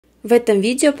В этом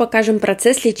видео покажем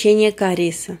процесс лечения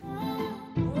кариеса.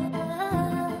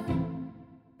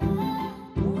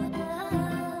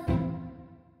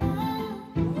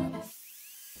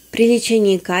 При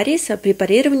лечении кариеса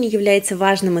препарирование является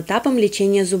важным этапом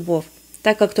лечения зубов,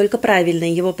 так как только правильное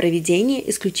его проведение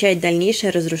исключает дальнейшее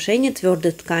разрушение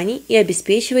твердых тканей и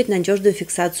обеспечивает надежную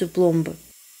фиксацию пломбы.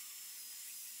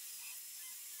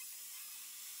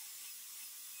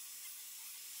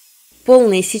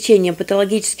 Полное иссечение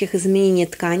патологических изменений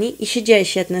тканей и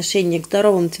щадящее отношение к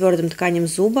здоровым твердым тканям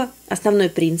зуба – основной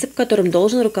принцип, которым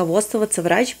должен руководствоваться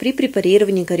врач при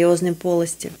препарировании кариозной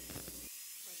полости.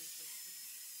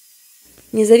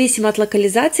 Независимо от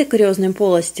локализации кариозной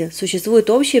полости, существуют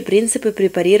общие принципы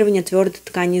препарирования твердых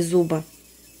тканей зуба.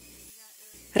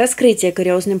 Раскрытие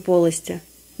кариозной полости.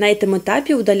 На этом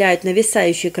этапе удаляют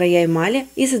нависающие края эмали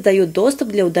и создают доступ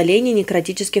для удаления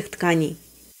некротических тканей.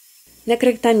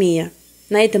 Некректомия.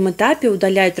 На этом этапе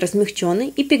удаляют размягченный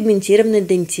и пигментированный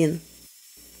дентин.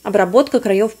 Обработка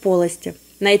краев полости.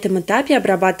 На этом этапе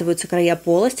обрабатываются края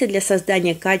полости для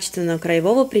создания качественного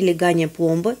краевого прилегания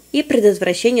пломбы и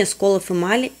предотвращения сколов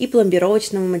эмали и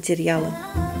пломбировочного материала.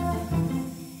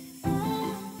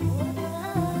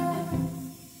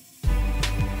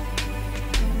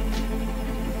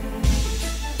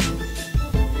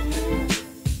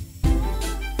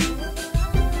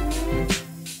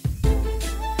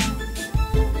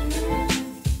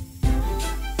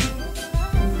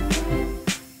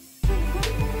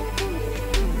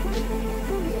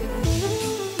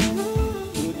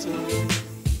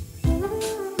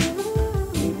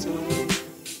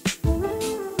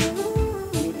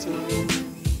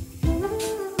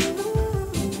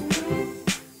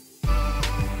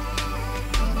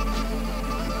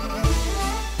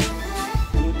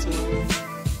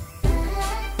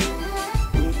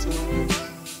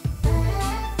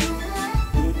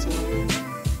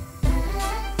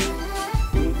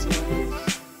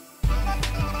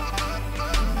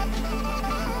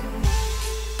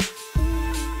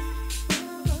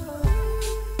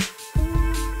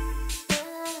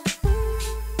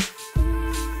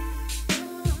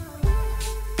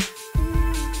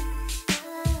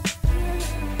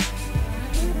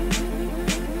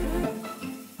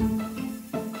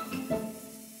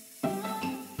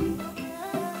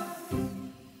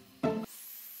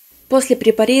 После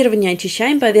препарирования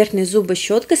очищаем поверхность зуба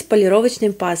щеткой с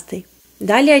полировочной пастой.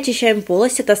 Далее очищаем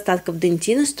полость от остатков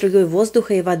дентина струей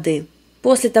воздуха и воды.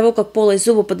 После того, как полость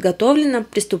зуба подготовлена,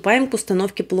 приступаем к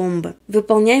установке пломбы.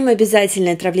 Выполняем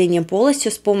обязательное травление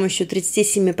полостью с помощью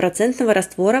 37%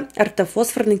 раствора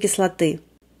ортофосфорной кислоты.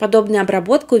 Подобная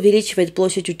обработка увеличивает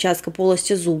площадь участка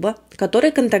полости зуба,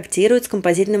 который контактирует с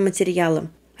композитным материалом.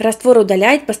 Раствор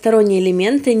удаляет посторонние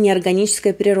элементы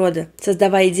неорганической природы,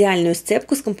 создавая идеальную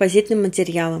сцепку с композитным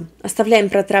материалом. Оставляем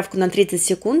протравку на 30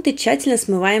 секунд и тщательно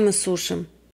смываем и сушим.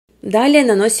 Далее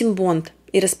наносим бонд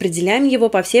и распределяем его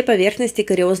по всей поверхности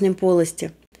кариозной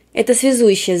полости. Это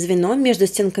связующее звено между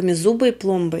стенками зуба и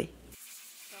пломбой.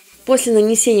 После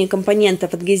нанесения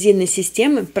компонентов адгезивной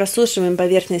системы просушиваем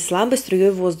поверхность слабой струей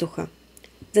воздуха.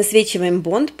 Засвечиваем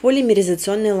бонд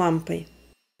полимеризационной лампой.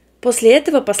 После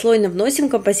этого послойно вносим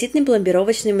композитный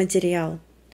пломбировочный материал.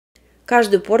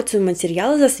 Каждую порцию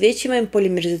материала засвечиваем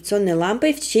полимеризационной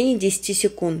лампой в течение 10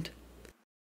 секунд.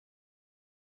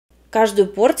 Каждую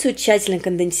порцию тщательно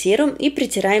конденсируем и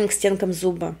притираем к стенкам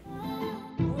зуба.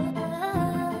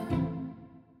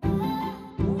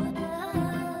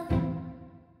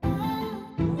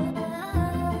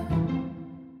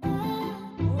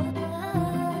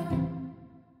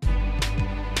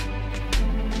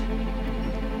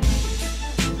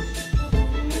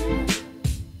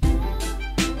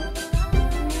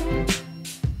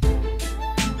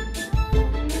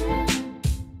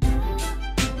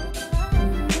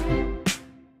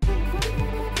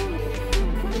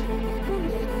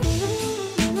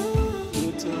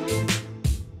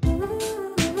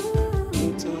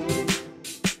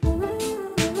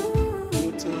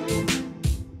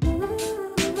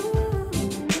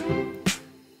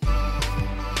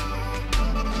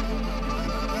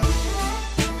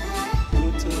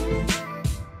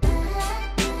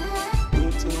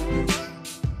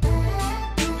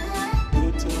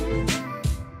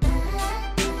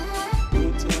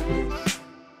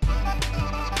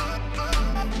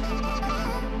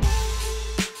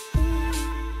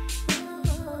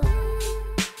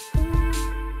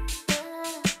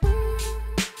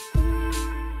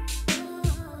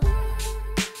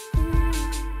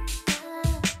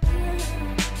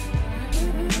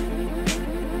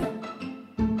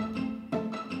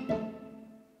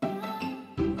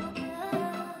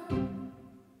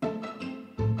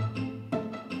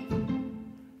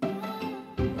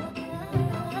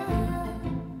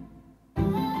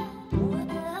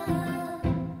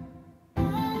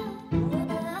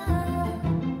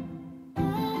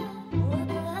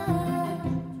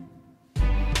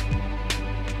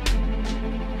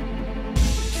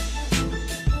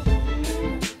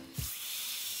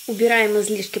 Убираем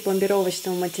излишки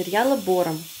пломбировочного материала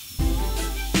бором.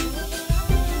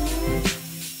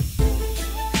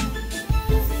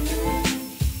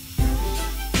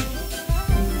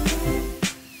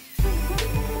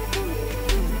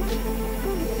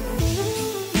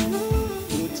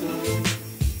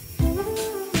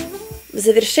 В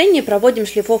завершении проводим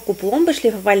шлифовку пломбы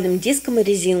шлифовальным диском и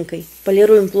резинкой.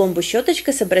 Полируем пломбу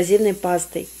щеточкой с абразивной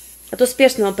пастой. От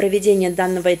успешного проведения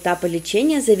данного этапа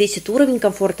лечения зависит уровень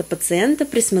комфорта пациента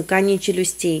при смыкании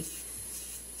челюстей.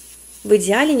 В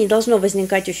идеале не должно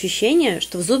возникать ощущение,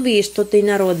 что в зубе есть что-то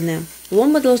инородное.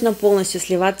 Пломба должна полностью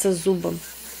сливаться с зубом.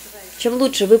 Чем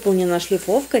лучше выполнена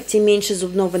шлифовка, тем меньше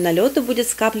зубного налета будет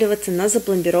скапливаться на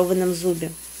запломбированном зубе.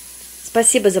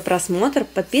 Спасибо за просмотр,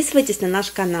 подписывайтесь на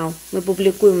наш канал, мы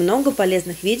публикуем много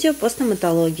полезных видео по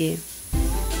стоматологии.